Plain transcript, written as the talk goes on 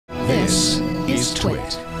This is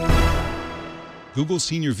Twit. Google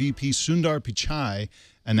Senior VP Sundar Pichai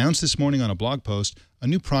announced this morning on a blog post a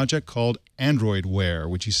new project called Android Wear,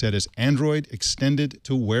 which he said is Android extended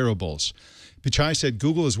to wearables. Pichai said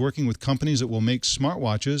Google is working with companies that will make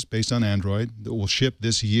smartwatches based on Android that will ship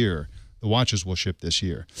this year. The watches will ship this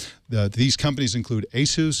year. These companies include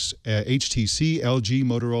Asus, HTC, LG,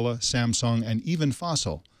 Motorola, Samsung, and even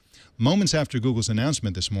Fossil. Moments after Google's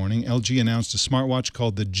announcement this morning, LG announced a smartwatch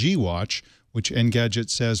called the G Watch, which Engadget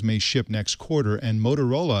says may ship next quarter, and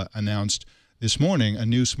Motorola announced this morning a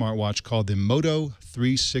new smartwatch called the Moto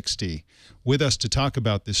 360. With us to talk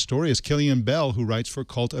about this story is Killian Bell, who writes for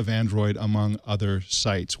Cult of Android, among other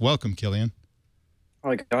sites. Welcome, Killian.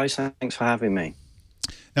 Hi, guys. Thanks for having me.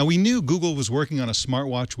 Now, we knew Google was working on a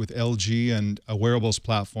smartwatch with LG and a wearables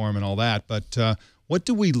platform and all that, but what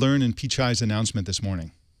did we learn in Pichai's announcement this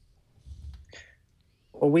morning?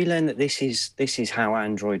 Well, we learned that this is how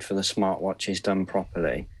Android for the smartwatch is done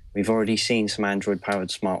properly. We've already seen some Android-powered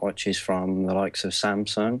smartwatches from the likes of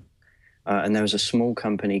Samsung, and there was a small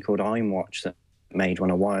company called iMwatch that made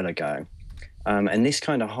one a while ago. And this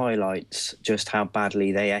kind of highlights just how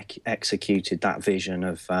badly they executed that vision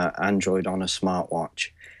of Android on a smartwatch.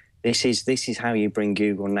 This is how you bring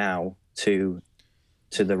Google Now to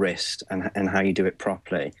the wrist and how you do it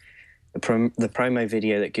properly. The promo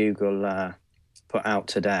video that Google put out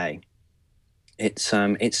today, it's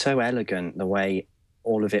so elegant the way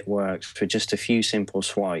all of it works for just a few simple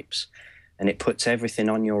swipes, and it puts everything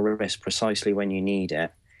on your wrist precisely when you need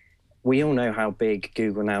it. We all know how big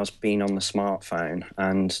Google Now's been on the smartphone,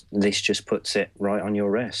 and this just puts it right on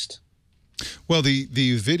your wrist. Well,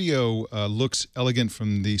 the video looks elegant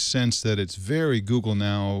from the sense that it's very Google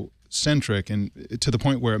Now centric, and to the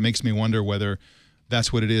point where it makes me wonder whether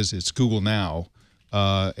that's what it is. It's Google Now.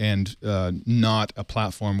 And not a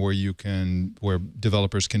platform where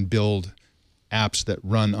developers can build apps that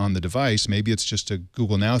run on the device. Maybe it's just a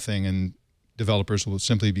Google Now thing, and developers will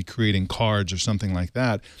simply be creating cards or something like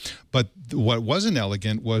that. But what wasn't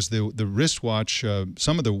elegant was the wristwatch.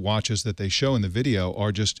 Some of the watches that they show in the video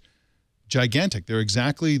are just gigantic. They're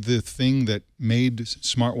exactly the thing that made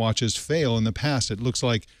smartwatches fail in the past. It looks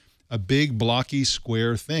like a big blocky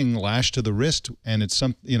square thing lashed to the wrist, and it's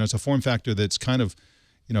it's a form factor that's kind of,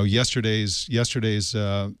 yesterday's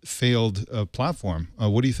failed platform.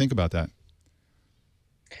 What do you think about that?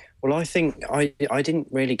 Well, I think I didn't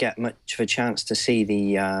really get much of a chance to see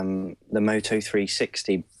the Moto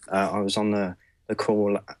 360. I was on the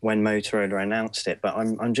call when Motorola announced it, but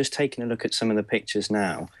I'm just taking a look at some of the pictures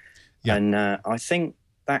now, yeah. And I think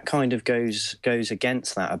that kind of goes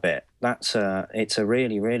against that a bit. It's a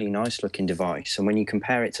really, really nice looking device, and when you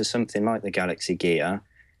compare it to something like the Galaxy Gear,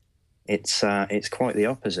 it's quite the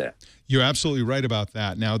opposite. You're absolutely right about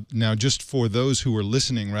that. Now, just for those who are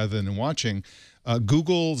listening rather than watching,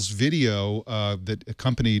 Google's video that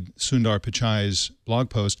accompanied Sundar Pichai's blog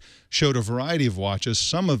post showed a variety of watches.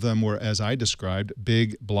 Some of them were, as I described,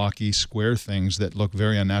 big, blocky, square things that look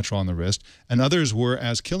very unnatural on the wrist, and others were,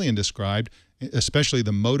 as Killian described, especially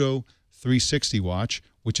the Moto 360 watch,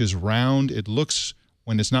 which is round. It looks,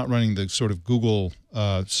 when it's not running the sort of Google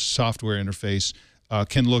software interface,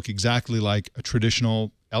 can look exactly like a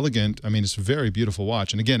traditional, elegant, it's a very beautiful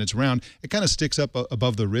watch. And again, it's round. It kind of sticks up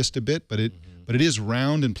above the wrist a bit, but it is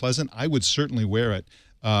round and pleasant. I would certainly wear it.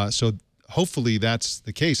 So hopefully that's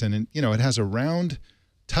the case. And it has a round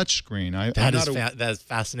touchscreen. That is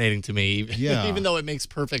fascinating to me. Yeah. Even though it makes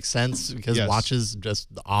perfect sense, because yes. Watches just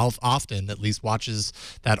often, at least watches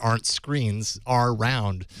that aren't screens, are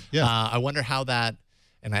round. Yeah. I wonder how that,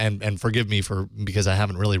 and forgive me because I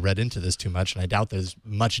haven't really read into this too much, and I doubt there's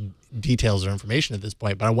much details or information at this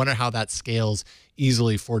point, but I wonder how that scales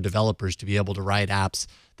easily for developers to be able to write apps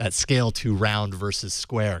that scale to round versus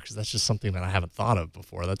square, because that's just something that I haven't thought of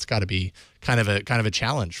before. That's got to be kind of a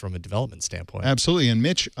challenge from a development standpoint. Absolutely. And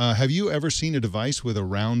Mitch, have you ever seen a device with a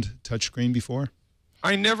round touchscreen before?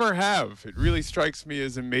 I never have. It really strikes me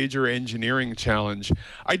as a major engineering challenge.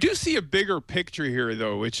 I do see a bigger picture here,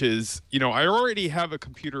 though, which is, I already have a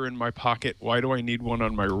computer in my pocket. Why do I need one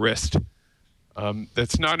on my wrist?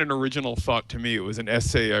 That's not an original thought to me. It was an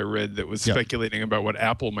essay I read that was speculating about what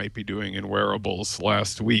Apple might be doing in wearables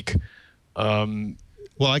last week. Well,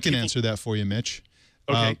 I can answer that for you, Mitch.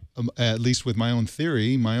 Okay. At least with my own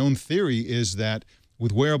theory. My own theory is that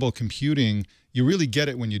with wearable computing, you really get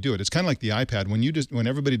it when you do it. It's kind of like the iPad. When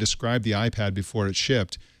everybody described the iPad before it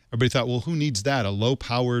shipped, everybody thought, well, who needs that? A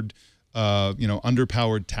low-powered,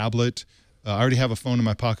 underpowered tablet I already have a phone in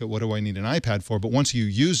my pocket. What do I need an iPad for? But once you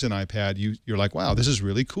use an iPad, you're like, wow, this is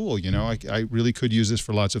really cool. You know, I really could use this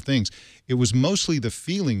for lots of things. It was mostly the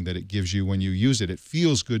feeling that it gives you when you use it. It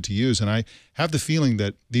feels good to use. And I have the feeling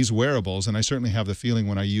that these wearables, and I certainly have the feeling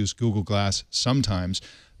when I use Google Glass sometimes,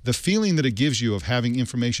 the feeling that it gives you of having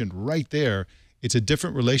information right there, it's a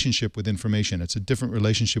different relationship with information. It's a different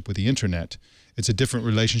relationship with the internet. It's a different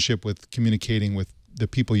relationship with communicating with the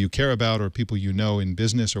people you care about or people you know in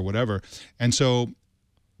business or whatever. And so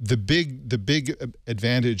the big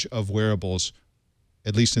advantage of wearables,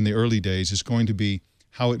 at least in the early days, is going to be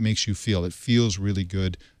how it makes you feel. It feels really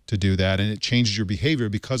good to do that, and it changes your behavior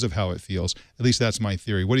because of how it feels. At least that's my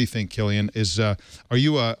theory. What do you think, Killian? Are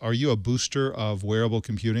you a booster of wearable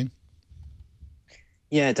computing?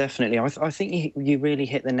 Yeah, definitely. I think you really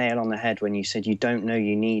hit the nail on the head when you said you don't know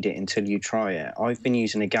you need it until you try it. I've been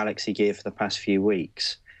using a Galaxy Gear for the past few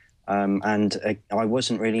weeks, and I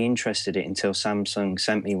wasn't really interested in it until Samsung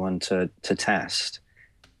sent me one to test.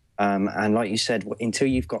 And like you said, until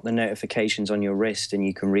you've got the notifications on your wrist and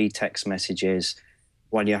you can read text messages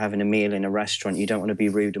while you're having a meal in a restaurant, you don't want to be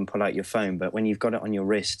rude and pull out your phone. But when you've got it on your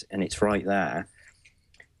wrist and it's right there,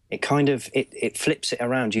 it kind of it flips it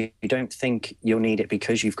around. You don't think you'll need it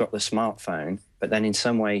because you've got the smartphone, but then in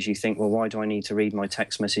some ways you think, well, why do I need to read my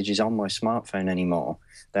text messages on my smartphone anymore?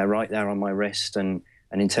 They're right there on my wrist, and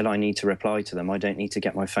until I need to reply to them, I don't need to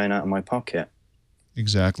get my phone out of my pocket.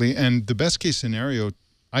 Exactly. And the best case scenario,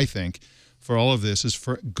 I think, for all of this is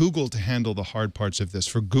for Google to handle the hard parts of this,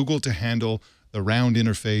 for Google to handle the round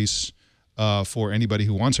interface for anybody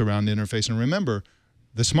who wants a round interface. And remember,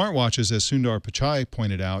 the smartwatches, as Sundar Pichai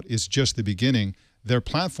pointed out, is just the beginning. Their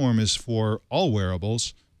platform is for all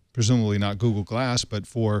wearables, presumably not Google Glass, but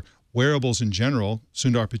for wearables in general.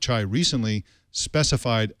 Sundar Pichai recently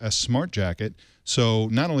specified a smart jacket. So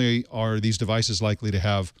not only are these devices likely to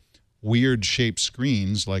have weird shaped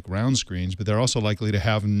screens like round screens, but they're also likely to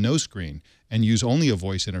have no screen and use only a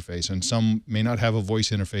voice interface. And some may not have a voice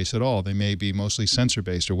interface at all. They may be mostly sensor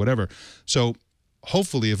based or whatever. So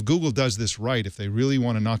hopefully, if Google does this right, if they really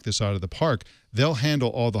want to knock this out of the park, they'll handle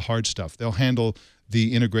all the hard stuff. They'll handle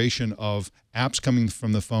the integration of apps coming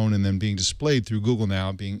from the phone and then being displayed through Google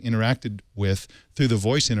Now, being interacted with through the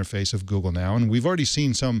voice interface of Google Now. And we've already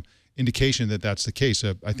seen some indication that that's the case.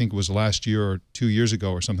 I think it was last year or 2 years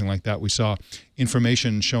ago or something like that. We saw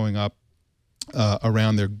information showing up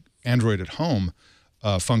around their Android at Home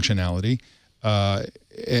functionality.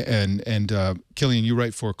 Killian, you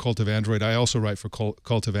write for Cult of Android. I also write for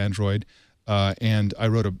Cult of Android, and I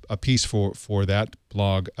wrote a piece for that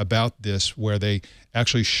blog about this, where they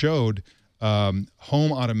actually showed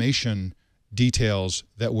home automation details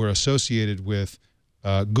that were associated with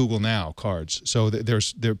Google Now cards. So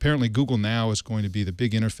apparently Google Now is going to be the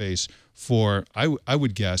big interface for, I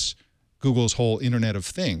would guess, Google's whole Internet of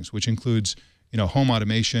Things, which includes home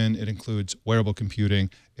automation, it includes wearable computing,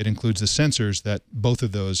 it includes the sensors that both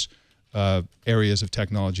of those areas of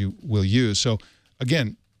technology will use. So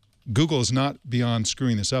again, Google is not beyond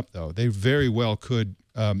screwing this up, though. They very well could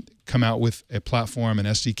come out with a platform, an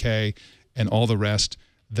SDK, and all the rest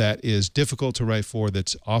that is difficult to write for,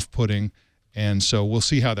 that's off-putting, and so we'll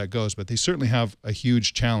see how that goes. But they certainly have a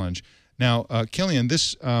huge challenge. Now, Killian,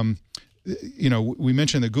 this we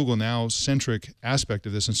mentioned the Google Now-centric aspect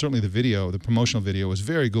of this, and certainly the promotional video was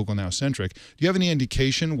very Google Now-centric. Do you have any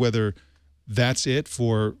indication whether that's it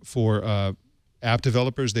for app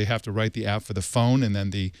developers? They have to write the app for the phone, and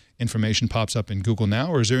then the information pops up in Google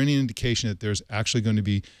Now? Or is there any indication that there's actually going to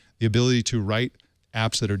be the ability to write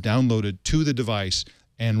apps that are downloaded to the device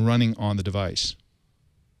and running on the device?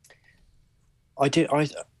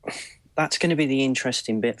 That's going to be the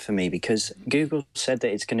interesting bit for me, because Google said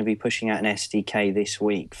that it's going to be pushing out an SDK this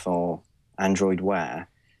week for Android Wear,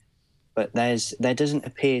 but there doesn't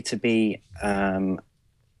appear to be an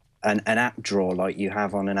app drawer like you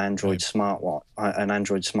have on an Android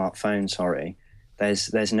smartphone. Sorry,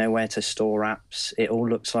 there's nowhere to store apps. It all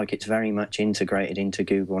looks like it's very much integrated into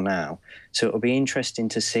Google Now. So it'll be interesting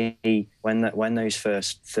to see when those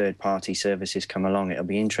first third-party services come along. It'll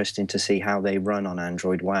be interesting to see how they run on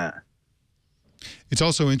Android Wear. It's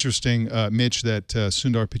also interesting, Mitch, that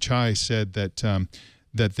Sundar Pichai said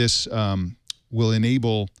that this will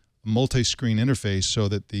enable multi-screen interface so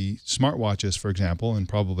that the smartwatches, for example, and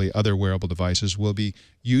probably other wearable devices, will be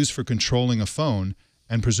used for controlling a phone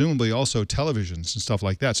and presumably also televisions and stuff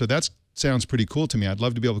like that. So that sounds pretty cool to me. I'd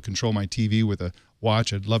love to be able to control my TV with a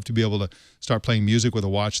watch. I'd love to be able to start playing music with a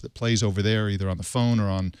watch that plays over there, either on the phone or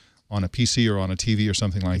on on a PC or on a TV or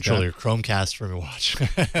something like Control that. your Chromecast from your watch.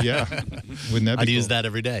 Yeah, wouldn't that be I'd use cool? that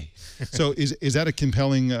every day. So is that a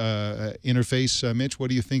compelling interface, Mitch? What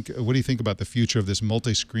do you think? What do you think about the future of this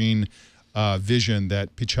multi-screen vision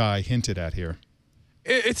that Pichai hinted at here?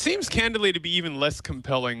 It seems candidly to be even less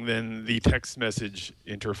compelling than the text message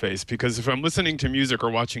interface, because if I'm listening to music or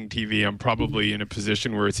watching TV, I'm probably in a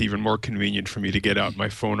position where it's even more convenient for me to get out my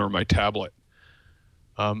phone or my tablet.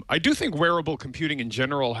 I do think wearable computing in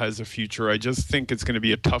general has a future. I just think it's going to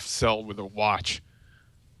be a tough sell with a watch.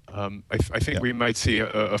 I think we might see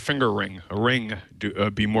a finger ring,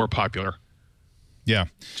 be more popular. Yeah.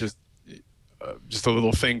 Just a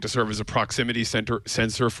little thing to serve as a proximity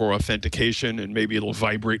sensor for authentication, and maybe it'll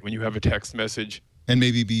vibrate when you have a text message. And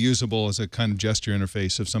maybe be usable as a kind of gesture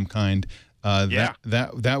interface of some kind.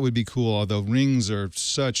 That would be cool, although rings are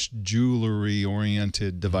such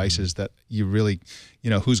jewelry-oriented devices that you really,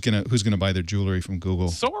 who's gonna buy their jewelry from Google?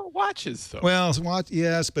 So are watches, though. Well,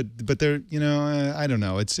 yes, but they're, I don't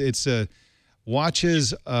know. It's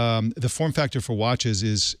watches, the form factor for watches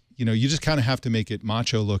is, you just kind of have to make it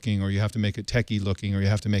macho looking, or you have to make it techie looking, or you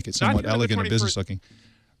have to make it somewhat elegant and business looking.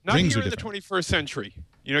 Not Rings here are in the different. 21st century.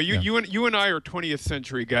 You and I are 20th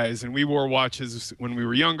century guys, and we wore watches when we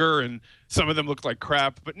were younger, and some of them looked like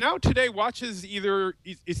crap. But now today, watches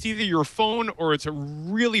it's either your phone or it's a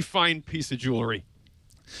really fine piece of jewelry.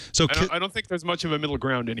 So I don't think there's much of a middle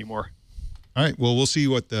ground anymore. All right. Well, we'll see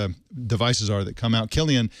what the devices are that come out.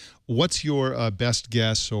 Killian, what's your best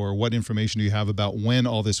guess, or what information do you have about when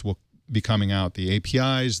all this will be coming out? The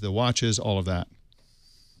APIs, the watches, all of that.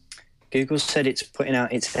 Google said it's putting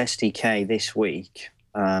out its SDK this week,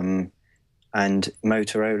 and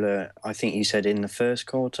Motorola, I think you said in the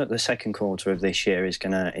second quarter of this year is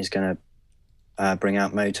gonna bring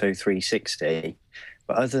out Moto 360.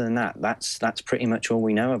 But other than that, that's pretty much all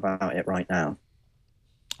we know about it right now.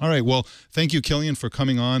 All right. Well, thank you, Killian, for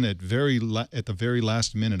coming on at the very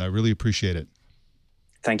last minute. I really appreciate it.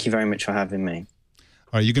 Thank you very much for having me.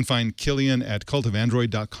 All right. You can find Killian at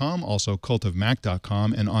cultofandroid.com, also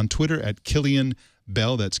cultofmac.com, and on Twitter at Killian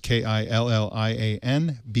Bell. That's KILLIANBELL.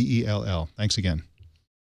 Thanks again.